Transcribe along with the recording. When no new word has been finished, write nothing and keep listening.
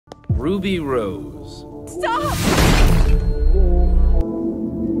Ruby Rose. Stop!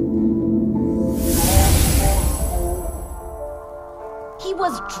 He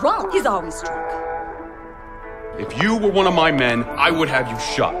was drunk. He's always drunk. If you were one of my men, I would have you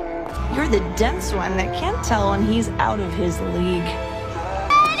shot. You're the dense one that can't tell when he's out of his league.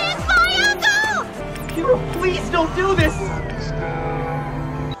 It is my uncle! Hero, please don't do this!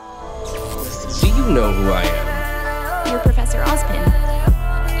 Do you know who I am? You're Professor Ozpin.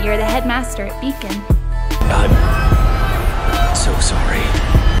 You're the headmaster at Beacon. I'm so sorry.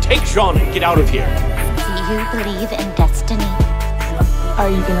 Take Jean and get out of here. Do you believe in destiny? Are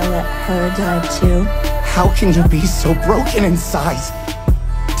you gonna let her die too? How can you be so broken inside?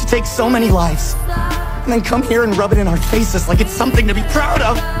 To take so many lives, and then come here and rub it in our faces like it's something to be proud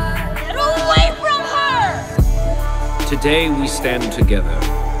of! Get away from her! Today we stand together,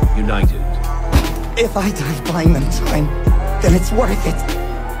 united. If I die buying them time, then it's worth it.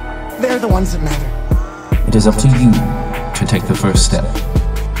 They're the ones that matter. It is up to you to take the first step.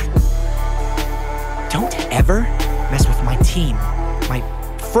 Don't ever mess with my team, my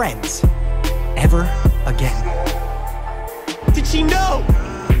friends, ever again. Did she know?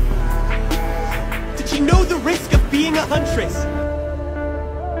 Did she know the risk of being a huntress?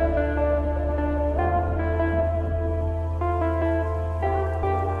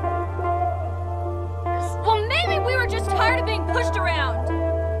 Well, maybe we were just tired of being pushed around.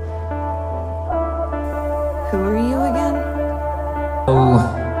 Who are you again?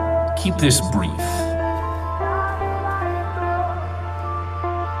 Oh, keep this brief.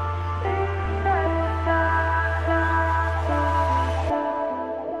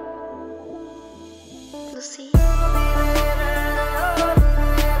 Lucy?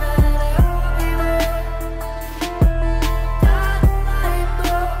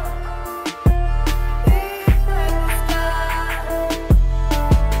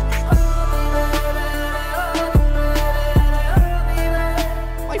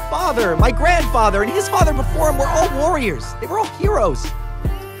 My father, my grandfather, and his father before him were all warriors. They were all heroes.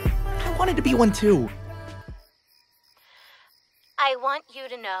 I wanted to be one too. I want you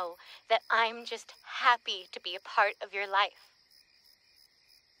to know that I'm just happy to be a part of your life.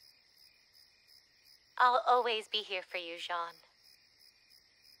 I'll always be here for you, Jean.